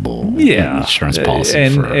reasonable insurance policy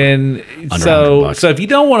so if you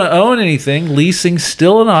don't want to own anything, leasing's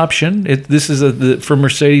still an option. This is for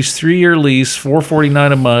Mercedes 3-year lease,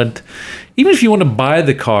 $449 a month. Even if you want to buy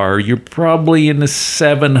the car, you're probably in the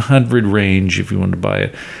 $700 range if you want to buy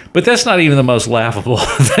it. But that's not even the most laughable.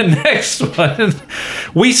 The next one,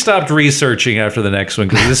 we stopped researching after the next one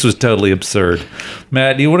because this was totally absurd.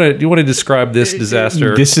 Matt, do you want to describe this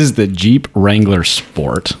disaster? This is the Jeep Wrangler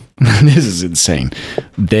Sport. This is insane.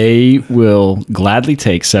 They will gladly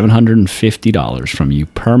take $750 from you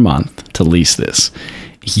per month to lease this.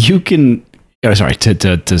 You can... Oh, sorry,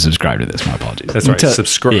 to subscribe to this. My apologies. That's right,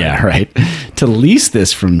 subscribe. Yeah, right. To lease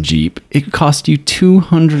this from Jeep, it cost you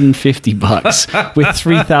 $250 with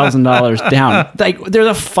 $3,000 down. Like there's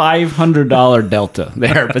a $500 delta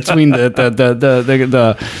there between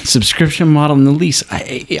the subscription model and the lease.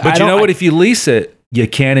 But you know what? If you lease it, you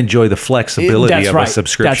can enjoy the flexibility of a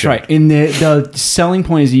subscription. That's right. And the selling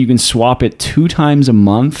point is that you can swap it 2 times a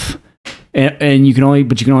month. And you can only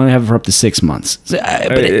have it for up to 6 months.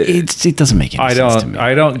 But it doesn't make any sense to me.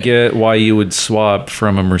 I don't get why you would swap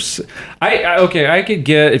from a Mercedes. I could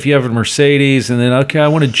get if you have a Mercedes and then I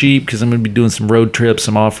want a Jeep because I'm going to be doing some road trips,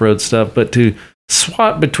 some off-road stuff. But to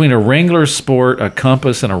swap between a Wrangler Sport, a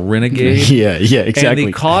Compass, and a Renegade. Yeah, exactly.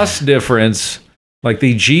 And the cost difference, like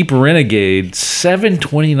the Jeep Renegade,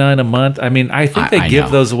 $729 a month. I mean, I think they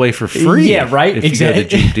give those away for free. Yeah, right. If you go to the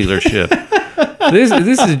Jeep dealership.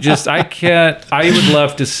 This is just, I would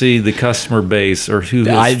love to see the customer base or who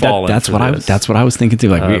has fallen. That's what I was thinking too.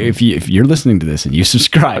 Like if you're listening to this and you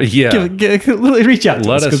subscribe, reach out to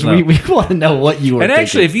Let us because we want to know what you are. And thinking.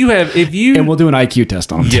 actually, if you and we'll do an IQ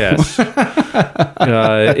test on them. Yes. And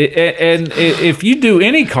if you do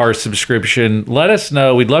any car subscription, let us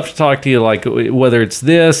know. We'd love to talk to you, like whether it's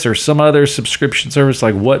this or some other subscription service,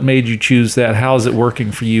 like what made you choose that? How is it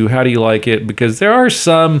working for you? How do you like it? Because there are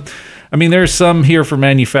some, there's some here for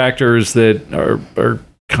manufacturers that are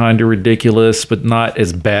kind of ridiculous, but not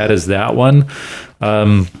as bad as that one.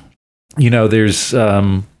 There's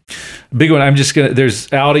a big one.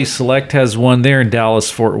 There's Audi Select has one there in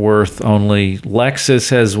Dallas, Fort Worth only. Lexus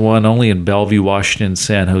has one only in Bellevue, Washington,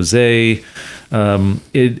 San Jose. I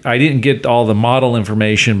didn't get all the model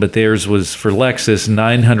information, but theirs was for Lexus,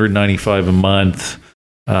 $995 a month.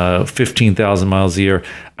 15,000 miles a year.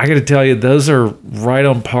 I got to tell you, those are right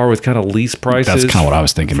on par with kind of lease prices. That's kind of what I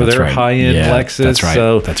was thinking for their high-end Lexus. That's right.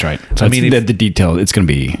 So, that's right. So the detail. It's going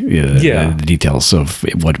to be the details of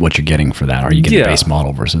what you're getting for that. Are you getting the base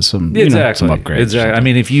model versus some some upgrades?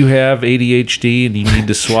 Exactly. If you have ADHD and you need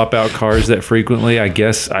to swap out cars that frequently, I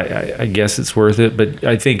guess it's worth it. But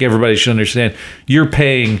I think everybody should understand you're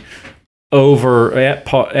paying over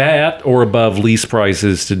at or above lease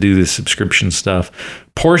prices to do this subscription stuff.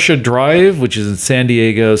 Porsche Drive, which is in San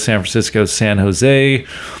Diego, San Francisco, San Jose,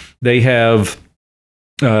 they have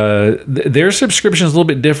their subscription is a little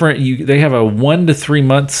bit different. They have a 1 to 3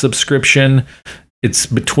 month subscription. It's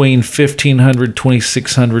between $1,500,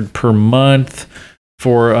 $2,600 per month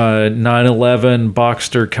for 911,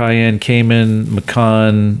 Boxster, Cayenne, Cayman,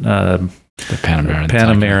 Macan, the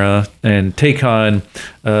Panamera and Taycan.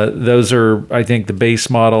 Those are, I think, the base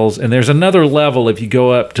models. And there's another level. If you go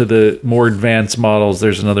up to the more advanced models,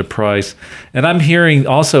 there's another price. And I'm hearing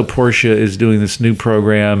also Porsche is doing this new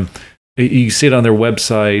program. You see it on their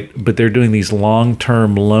website, but they're doing these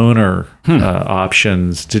long-term loaner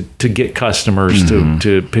options to get customers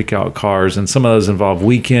to pick out cars. And some of those involve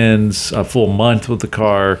weekends, a full month with the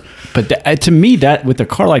car. But to me, that with a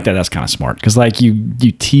car like that, that's kind of smart. Because like you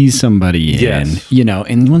tease somebody in,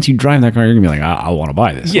 and once you drive that car, you're going to be like, I want to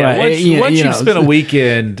buy this. Yeah, once you spend a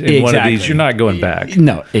weekend in one of these, you're not going back.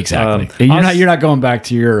 No, exactly. You're not going back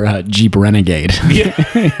to your Jeep Renegade. Yeah,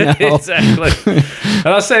 exactly. And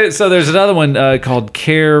I'll say, so there's another one called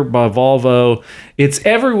Care by Volvo. It's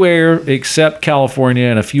everywhere except California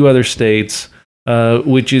and a few other states,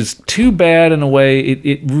 which is too bad in a way.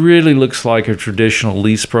 It really looks like a traditional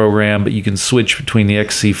lease program, but you can switch between the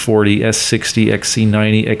XC40, S60,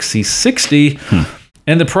 XC90, XC60.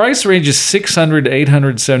 And the price range is $600 to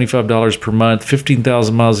 $875 per month,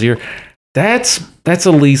 15,000 miles a year. That's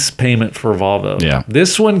a lease payment for Volvo. Yeah.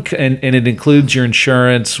 This one, and it includes your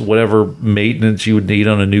insurance, whatever maintenance you would need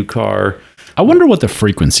on a new car. I wonder what the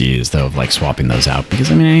frequency is, though, of like swapping those out.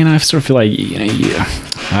 Because I sort of feel like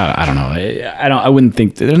I don't know. I wouldn't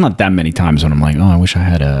think there's not that many times when I'm like, oh, I wish I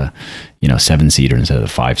had a 7-seater instead of the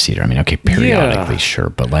 5-seater. Okay, periodically, sure,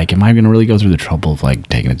 but like, am I going to really go through the trouble of like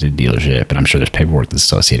taking it to the dealership? And I'm sure there's paperwork that's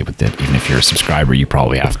associated with it. Even if you're a subscriber, you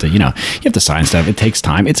probably have to, you have to sign stuff. It takes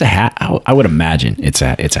time. It's I would imagine it's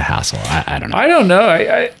a hassle. I don't know. I don't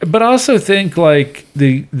know. But I also think like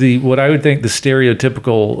the what I would think the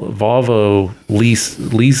stereotypical Volvo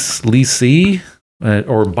leasee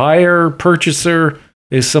or buyer purchaser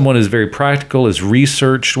is someone who's very practical, has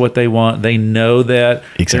researched what they want. They know that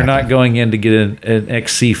they're not going in to get an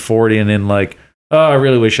XC40 and then like, oh, I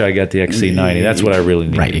really wish I got the XC90. That's what I really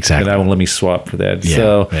need. Right, exactly. And that won't let me swap for that. Yeah,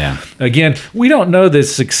 so again, we don't know the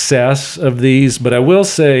success of these, but I will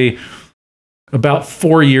say about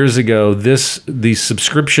 4 years ago, the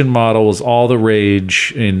subscription model was all the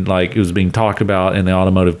rage, and like it was being talked about in the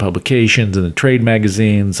automotive publications and the trade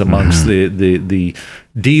magazines amongst the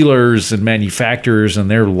dealers and manufacturers and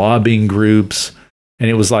their lobbying groups. And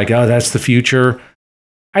it was like, oh, that's the future.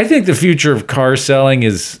 I think the future of car selling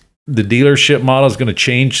is the dealership model is going to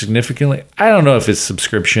change significantly. I don't know if it's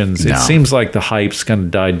subscriptions. No. It seems like the hype's kind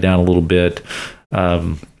of died down a little bit.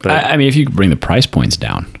 But if you could bring the price points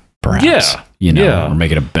down, perhaps. Or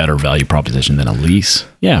make it a better value proposition than a lease.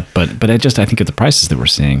 Yeah, but I think at the prices that we're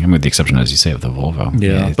seeing, with the exception, as you say, of the Volvo.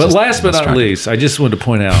 Yeah, but last but not least, I just wanted to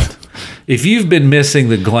point out, if you've been missing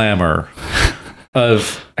the glamour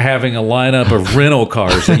of having a lineup of rental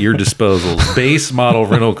cars at your disposal, base model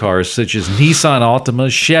rental cars such as Nissan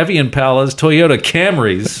Altimas, Chevy Impalas, Toyota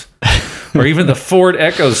Camrys, or even the Ford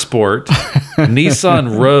EcoSport,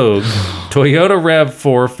 Nissan Rogue, Toyota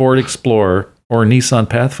RAV4, Ford Explorer, or Nissan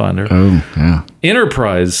Pathfinder. Oh, yeah.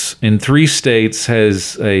 Enterprise in 3 states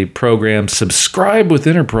has a program. Subscribe with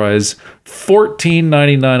Enterprise,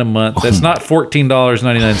 $14.99 a month. That's not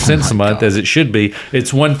 $14.99 a month as it should be.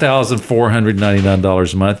 It's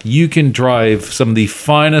 $1,499 a month. You can drive some of the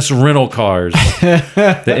finest rental cars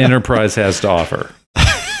that Enterprise has to offer.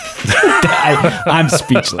 I'm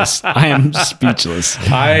speechless. I am speechless.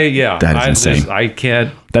 That is insane. I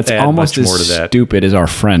can't. That's add almost much as more to that. stupid as our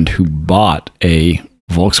friend who bought a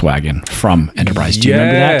Volkswagen from Enterprise. Do you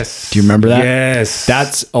remember that? Do you remember that? Yes.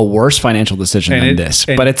 That's a worse financial decision than this.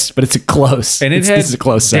 But it's a close. And this is a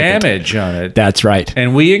close second. Damage on it. That's right.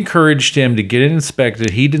 And we encouraged him to get it inspected.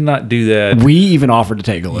 He did not do that. We even offered to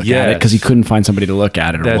take a look at it because he couldn't find somebody to look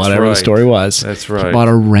at it or That's whatever the story was. That's right. He bought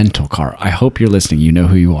a rental car. I hope you're listening. You know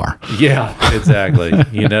who you are. Yeah, exactly.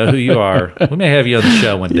 You know who you are. We may have you on the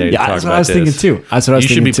show one day to talk about this. That's what I was thinking too. You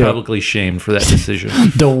should be publicly shamed for that decision.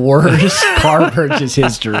 The worst car purchase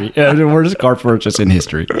history. The worst car purchase in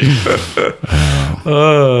history.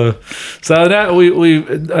 So that we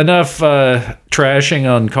enough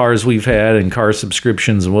trashing on cars we've had and car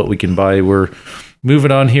subscriptions and what we can buy. We're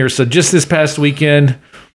moving on here. So just this past weekend,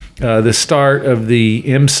 the start of the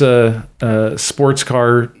IMSA sports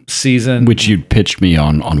car season, which you pitched me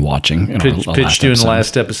on watching. Pitched you in the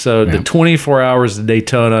last episode. Yeah. The 24 Hours of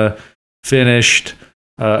Daytona finished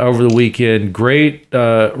over the weekend. Great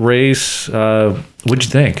race. What'd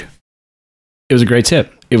you think? It was a great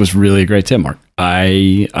tip. It was really a great tip, Mark.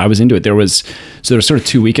 I was into it. There was sort of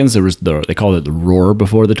 2 weekends. There was they called it the Roar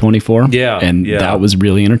before the 24. Yeah. And that was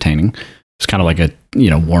really entertaining. It's kind of like a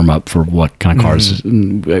warm up for what kind of cars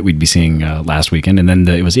we'd be seeing last weekend. And then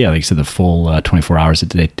it was, like you said, the full 24 hours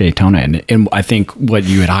at Daytona. And I think what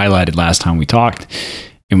you had highlighted last time we talked,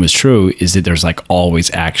 and was true, is that there's like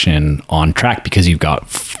always action on track because you've got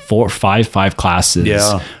five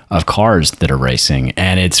classes of cars that are racing.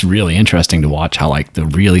 And it's really interesting to watch how like the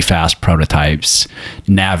really fast prototypes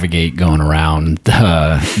navigate going around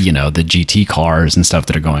the GT cars and stuff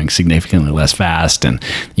that are going significantly less fast. And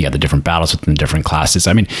you got the different battles within the different classes.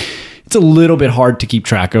 I mean, it's a little bit hard to keep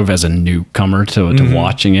track of as a newcomer to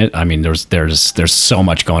watching it. I mean, there's so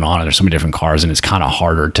much going on and there's so many different cars and it's kind of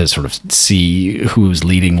harder to sort of see who's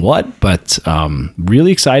leading what, but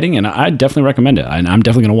really exciting. And I definitely recommend it. And I'm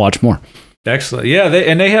definitely going to watch more. Excellent. Yeah.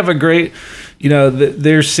 They have a great,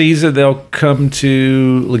 their season, they'll come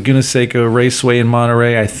to Laguna Seca Raceway in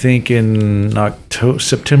Monterey, I think in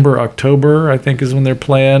September, October, I think is when they're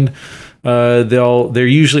planned. They're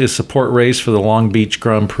usually a support race for the Long Beach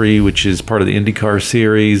Grand Prix, which is part of the IndyCar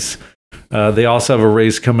series. They also have a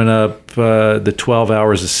race coming up, the 12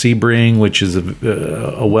 Hours of Sebring, which is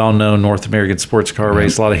a well-known North American sports car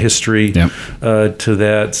race. A lot of history to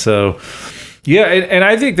that. So, yeah, and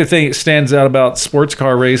I think the thing that stands out about sports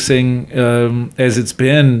car racing, as it's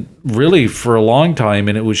been really for a long time,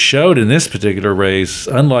 and it was showed in this particular race,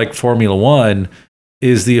 unlike Formula One,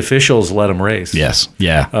 is the officials let them race. Yes.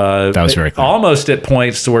 Yeah. That was very clear. Almost at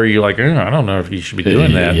points to where you're like, I don't know if you should be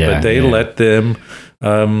doing that. But they let them,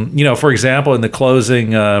 for example, in the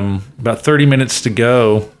closing, about 30 minutes to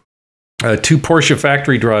go, 2 Porsche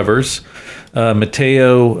factory drivers,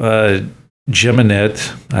 Matteo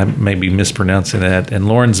Geminet, I may be mispronouncing that, and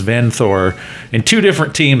Lawrence Van Thor, in 2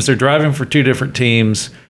 different teams. They're driving for 2 different teams.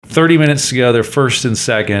 30 minutes to go, they're first and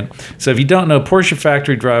second. So if you don't know, Porsche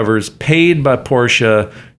factory drivers paid by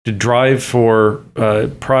Porsche to drive for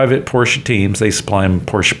private Porsche teams. They supply them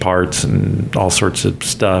Porsche parts and all sorts of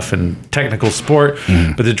stuff and technical support.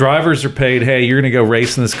 But the drivers are paid, hey, you're going to go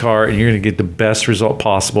race in this car and you're going to get the best result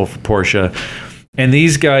possible for Porsche. And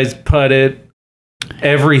these guys putted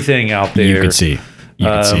everything out there. You could see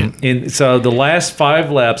it. And so the last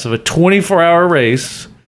 5 laps of a 24-hour race,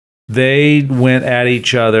 they went at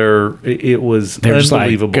each other. It was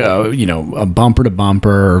unbelievable. Like, bumper to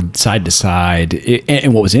bumper, side to side.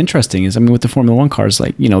 And what was interesting is, with the Formula One cars,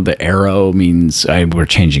 the aero means we're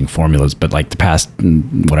changing formulas, but like the past,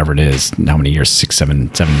 whatever it is, how many years, 6, 7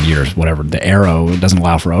 years, whatever, the aero doesn't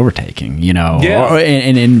allow for overtaking,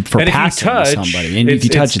 and for passing somebody. And if you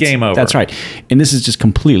touch, it's game over. That's right. And this is just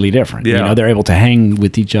completely different. Yeah. They're able to hang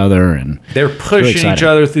with each other and they're pushing each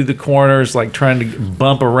other through the corners, like trying to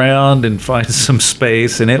bump around and find some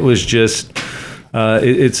space, and it was just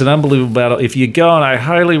it's an unbelievable battle. If you go, and I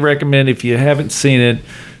highly recommend, if you haven't seen it,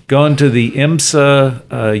 Going to the IMSA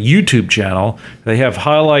YouTube channel, they have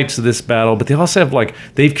highlights of this battle, but they also have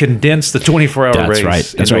they've condensed the 24-hour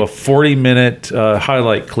race into a 40-minute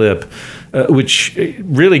highlight clip, which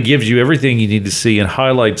really gives you everything you need to see and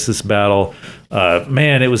highlights this battle.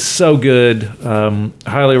 Man, it was so good.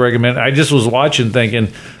 Highly recommend. I just was watching thinking,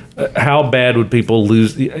 how bad would people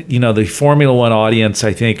lose? The Formula One audience,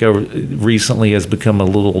 I think, recently has become a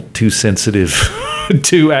little too sensitive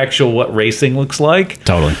to actual what racing looks like.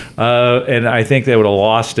 Totally. And I think they would have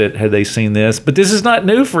lost it had they seen this. But this is not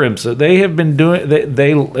new for IMSA. They have been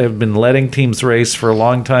they have been letting teams race for a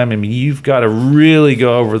long time. I mean, you've got to really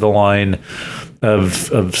go over the line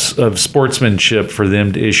of sportsmanship for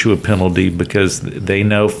them to issue a penalty, because they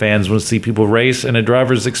know fans want to see people race and the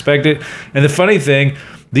drivers expect it. And the funny thing,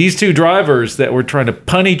 these two drivers that were trying to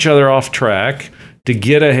punt each other off track to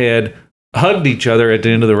get ahead hugged each other at the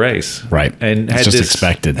end of the race. Right. And it's just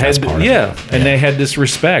expected. That's part of it. And they had this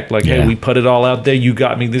respect. Hey, we put it all out there. You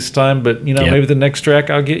got me this time, but maybe the next track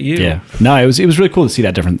I'll get you. Yeah. No, it was really cool to see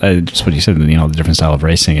that different, just what you said, the different style of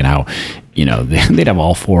racing, and how, they'd have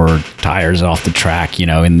all four tires off the track,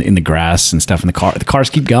 in the grass and stuff, and the cars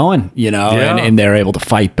keep going, and they're able to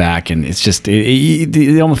fight back. And it's just,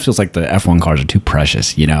 it almost feels like the F1 cars are too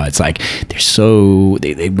precious. It's like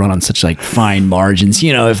they run on such fine margins,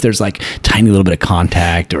 if there's tiny little bit of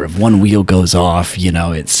contact, or if one wheel goes off,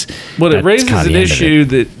 it raises an issue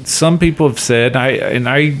that some people have said, and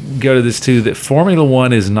I go to this too, that Formula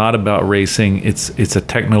One is not about racing. It's a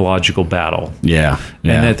technological battle. Yeah.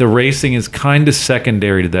 And that the racing is kind of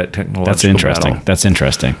secondary to that technological battle. That's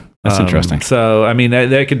interesting. So, I mean,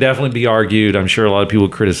 that could definitely be argued. I'm sure a lot of people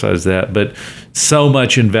criticize that, but so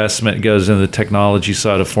much investment goes into the technology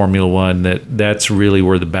side of Formula One that's really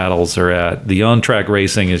where the battles are at. The on-track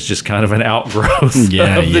racing is just kind of an outgrowth of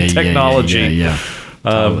the technology. Yeah.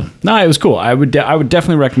 No, it was cool. I would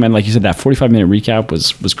definitely recommend, like you said, that 45-minute recap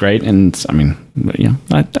was great. And I mean,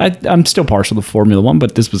 I'm still partial to Formula One,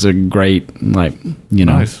 but this was a great,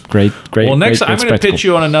 nice. great. Well, next great I'm going to pitch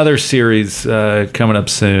you on another series coming up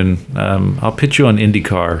soon. I'll pitch you on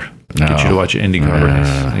IndyCar. Get you to watch an IndyCar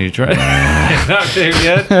race. Are you trying? Not there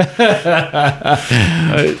yet.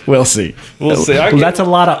 We'll see. That's a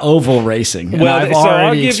lot of oval racing. And I've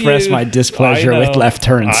already expressed my displeasure with left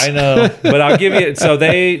turns. I know, but I'll give you. So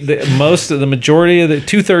the majority of the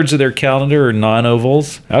 2/3 of their calendar are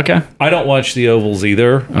non-ovals. Okay. I don't watch the ovals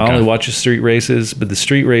either. I only watch the street races. But the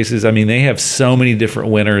street races, I mean, they have so many different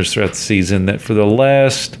winners throughout the season that for the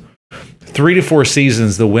last 3 to 4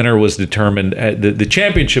 seasons, the winner was determined at the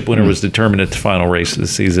championship winner was determined at the final race of the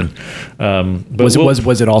season. But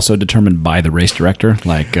was it also determined by the race director?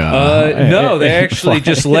 No, they actually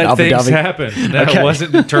just let things happen. No, it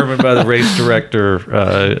wasn't determined by the race director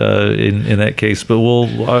in that case. But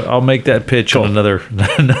I'll make that pitch on another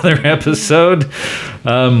episode.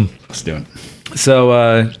 Let's do it.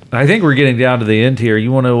 So I think we're getting down to the end here.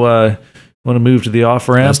 You want to move to the off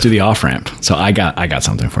ramp? Let's do the off ramp. So I got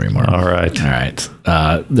something for you, Mark. All right.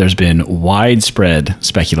 There's been widespread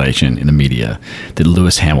speculation in the media that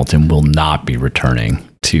Lewis Hamilton will not be returning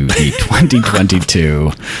to the 2022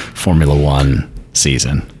 Formula One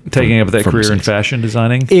season. Taking up that career in fashion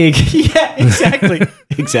designing? Yeah, exactly.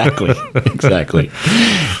 exactly.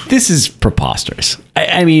 This is preposterous.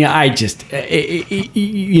 I mean, I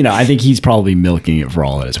think he's probably milking it for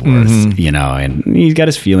all it is worth, and he's got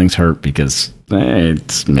his feelings hurt because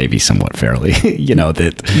it's maybe somewhat fairly,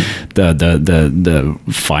 that the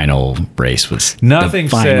final race was nothing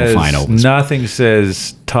final nothing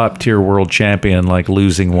says top tier world champion like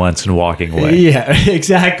losing once and walking away. Yeah,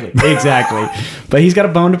 exactly. But he's got a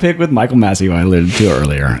bone to pick with Michael Massey, who I alluded to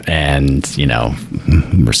earlier, and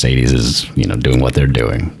Mercedes is doing what they're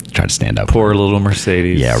doing, trying to stand up. Poor little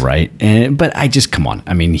Mercedes. Yeah, right. But come on.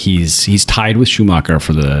 I mean, he's tied with Schumacher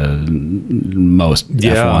for the most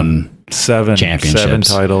F1 championships. 7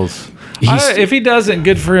 titles. If he doesn't,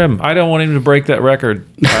 good for him. I don't want him to break that record.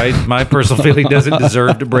 My personal feeling doesn't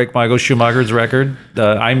deserve to break Michael Schumacher's record.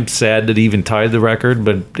 I'm sad that he even tied the record,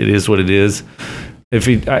 but it is what it is. I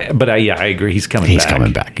agree. He's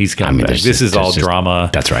coming back. He's coming back. This is all drama.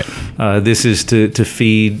 That's right. This is to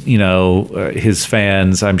feed, his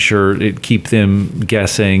fans. I'm sure it keep them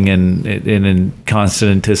guessing and in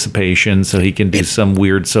constant anticipation, so he can do some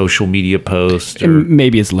weird social media post. Or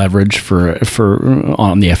maybe it's leverage for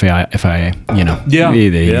on the FIA.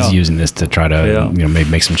 He's using this to try to maybe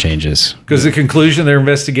make some changes. Because the conclusion of their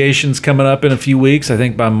investigation's coming up in a few weeks. I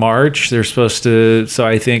think by March they're supposed to. So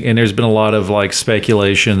I think, and there's been a lot of speculation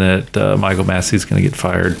that Michael Massey's going to get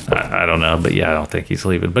fired. I don't know, but I don't think he's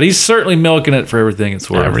leaving. But he's certainly milking it for everything it's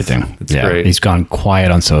worth. Everything. It's great. He's gone quiet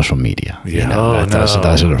on social media. Yeah. Those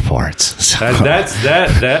are the reports. So.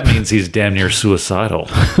 That means he's damn near suicidal.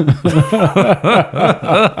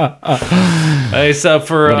 Hey, so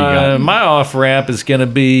for my off ramp is going to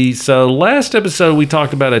be, so last episode we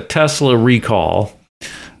talked about a Tesla recall.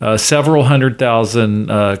 Several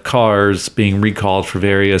 100,000 cars being recalled for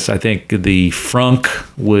various, I think the frunk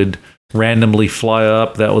would randomly fly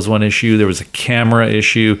up. That was one issue. There was a camera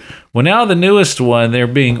issue. Well, now the newest one, they're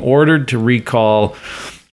being ordered to recall,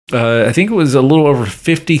 I think it was a little over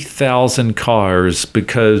 50,000 cars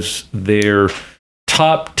because their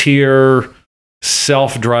top tier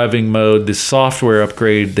self-driving mode, the software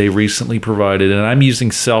upgrade they recently provided, and I'm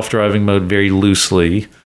using self-driving mode very loosely,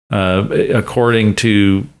 according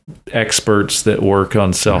to experts that work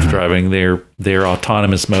on self-driving, their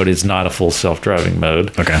autonomous mode is not a full self-driving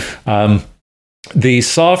mode. Okay. The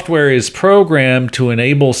software is programmed to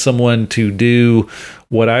enable someone to do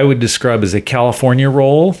what I would describe as a California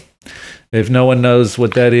roll. If no one knows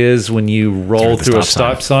what that is, when you roll through a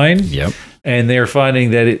stop sign. Yep. And they're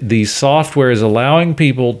finding that the software is allowing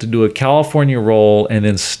people to do a California roll and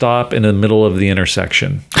then stop in the middle of the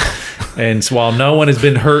intersection. And so while no one has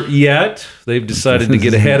been hurt yet, they've decided to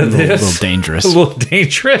get ahead of this. A little dangerous. A little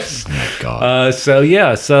dangerous. Oh, my God.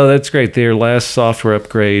 So that's great. Their last software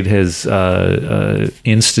upgrade has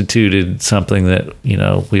instituted something that,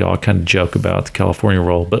 we all kind of joke about, the California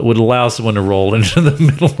roll, but would allow someone to roll into the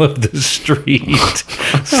middle of the street.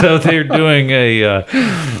 So they're doing a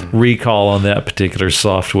recall on that particular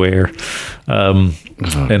software.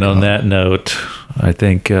 And on that note, I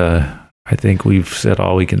think we've said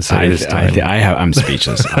all we can say this time. I'm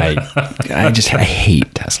speechless. I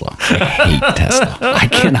hate Tesla. I hate Tesla. I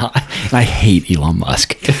cannot. I hate Elon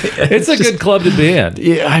Musk. It's a good club to be in.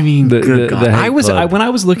 Yeah, I mean, good God. When I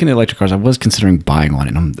was looking at electric cars, I was considering buying one,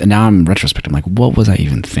 and now I'm in retrospect. I'm like, what was I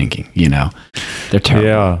even thinking? They're terrible.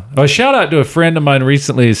 Yeah. A shout out to a friend of mine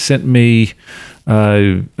recently who sent me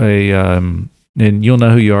and you'll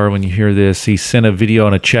know who you are when you hear this. He sent a video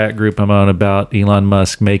in a chat group I'm on about Elon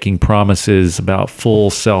Musk making promises about full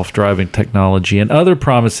self-driving technology and other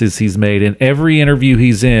promises he's made in every interview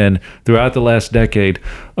he's in throughout the last decade.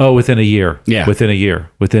 Oh, within a year. Yeah. Within a year.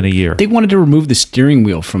 They wanted to remove the steering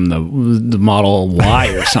wheel from the Model Y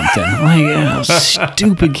or something. How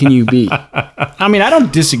stupid can you be? I mean, I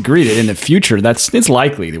don't disagree that in the future, it's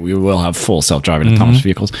likely that we will have full self-driving autonomous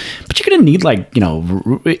vehicles, but you're going to need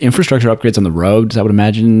infrastructure upgrades on the roads. I would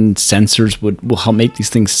imagine sensors will help make these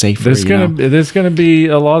things safer. There's going to be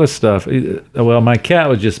a lot of stuff. Well, my cat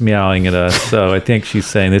was just meowing at us, so I think she's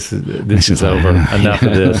saying this is over. Enough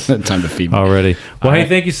of this. Time to feed me already. Well, hey,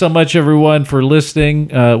 thank you so much, everyone, for listening.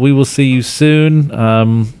 We will see you soon,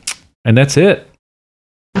 and that's it.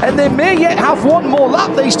 And they may yet have one more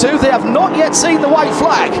lap, these two. They have not yet seen the white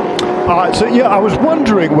flag. I was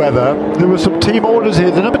wondering whether there were some team orders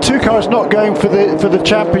here. The number 2 car is not going for the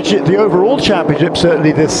championship, the overall championship,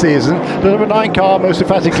 certainly this season. The number 9 car most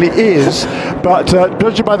emphatically is, but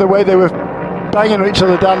judging by the way they were banging each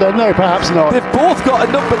other down there, no, perhaps not. They've both got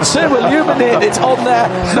a number 2 illuminated on their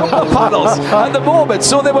number panels at the moment,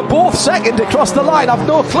 so they were both second across the line. I've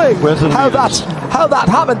no clue how that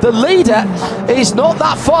happened. The leader is not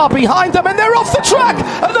that far behind them, and they're off the track,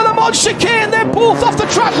 and then I'm on chicane. They're both off the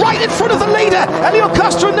track right in front of the leader. Elio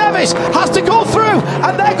Castro Neves has to go through,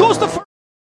 and there goes the